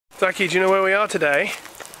Zaki, do you know where we are today?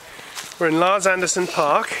 We're in Larz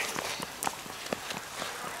Park.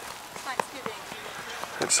 Thanksgiving.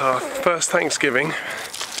 It's our first Thanksgiving.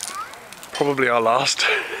 Probably our last.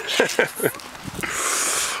 That's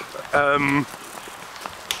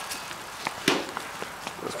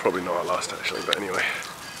probably not our last actually, but anyway.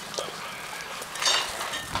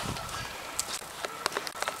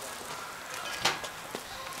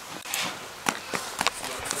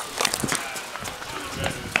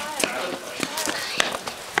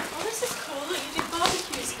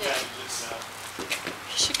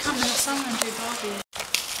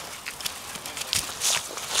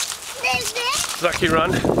 Zaki,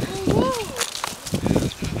 run.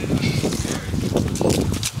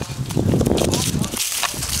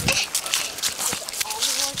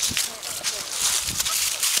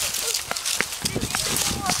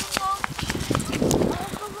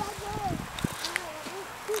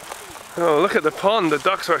 Oh, look at the pond. The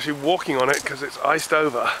ducks are actually walking on it because it's iced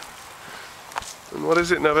over. And what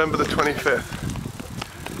is it, November the 25th?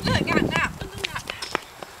 Look,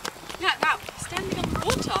 now, standing on the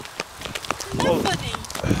water. So funny.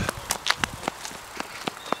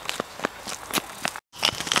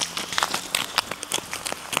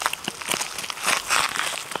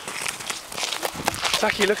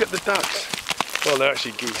 Zaki, look at the ducks. Well, they're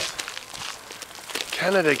actually geese.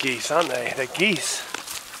 Canada geese, aren't they? They're geese.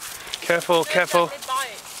 Careful, careful.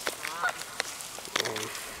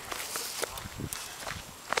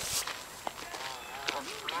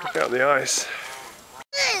 Look out the ice.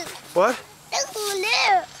 What?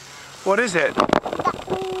 What is it?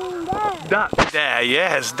 Duck there,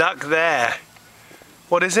 yes, duck there.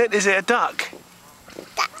 What is it? Is it a duck?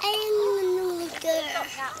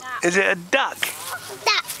 Is it a duck?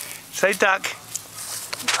 Say duck.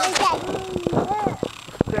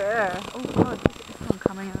 There. Oh god, look at this one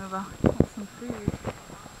coming over. Want some food.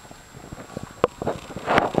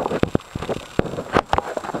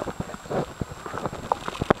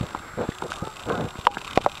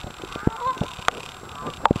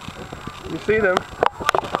 You see them?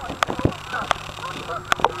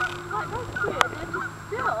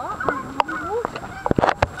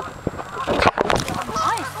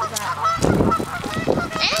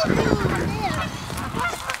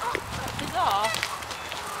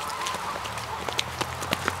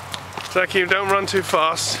 Zaki, don't run too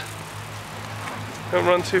fast. Don't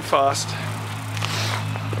run too fast.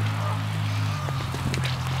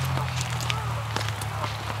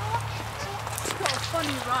 He's got a funny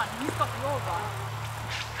run. He's got your run.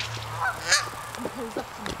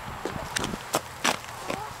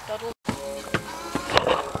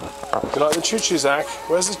 You like the choo-choo, Zach?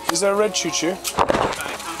 Is there a red choo-choo? Is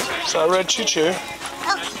that a red choo-choo?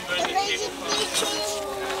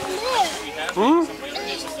 Hmm?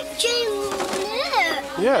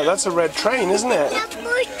 Yeah, that's a red train, isn't it?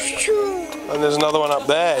 And there's another one up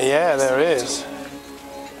there. Yeah, there is.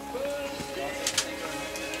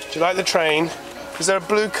 Do you like the train? Is there a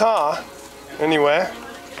blue car anywhere?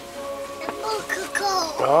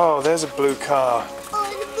 Oh, there's a blue car.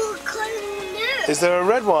 Is there a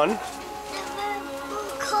red one?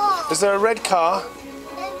 Is there a red car?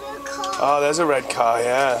 Oh, there's a red car,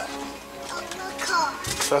 yeah.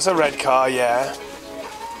 That's a red car, yeah.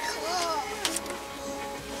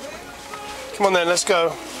 Come on then, let's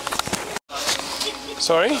go.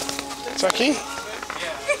 Sorry? Zaki?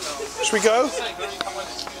 Should we go?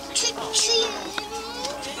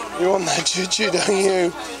 You want that choo-choo, don't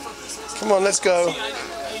you? Come on, let's go.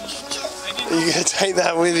 Are you going to take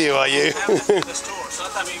that with you, are you?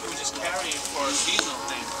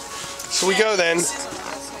 Shall we go then?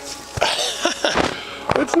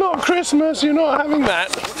 It's not Christmas, you're not having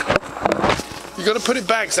that. You got to put it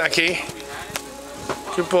back, Zaki.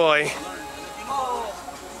 Good boy.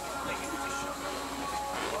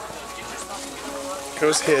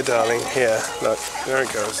 Goes here, darling. Here. Look, there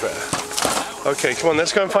it goes there. Okay, come on,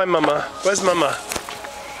 let's go and find Mama. Where's Mama?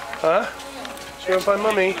 Huh? Should we go and find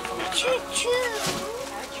Mummy?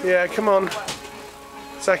 Choo-choo. Yeah, come on.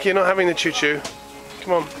 Zaki, you're not having the choo-choo.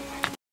 Come on.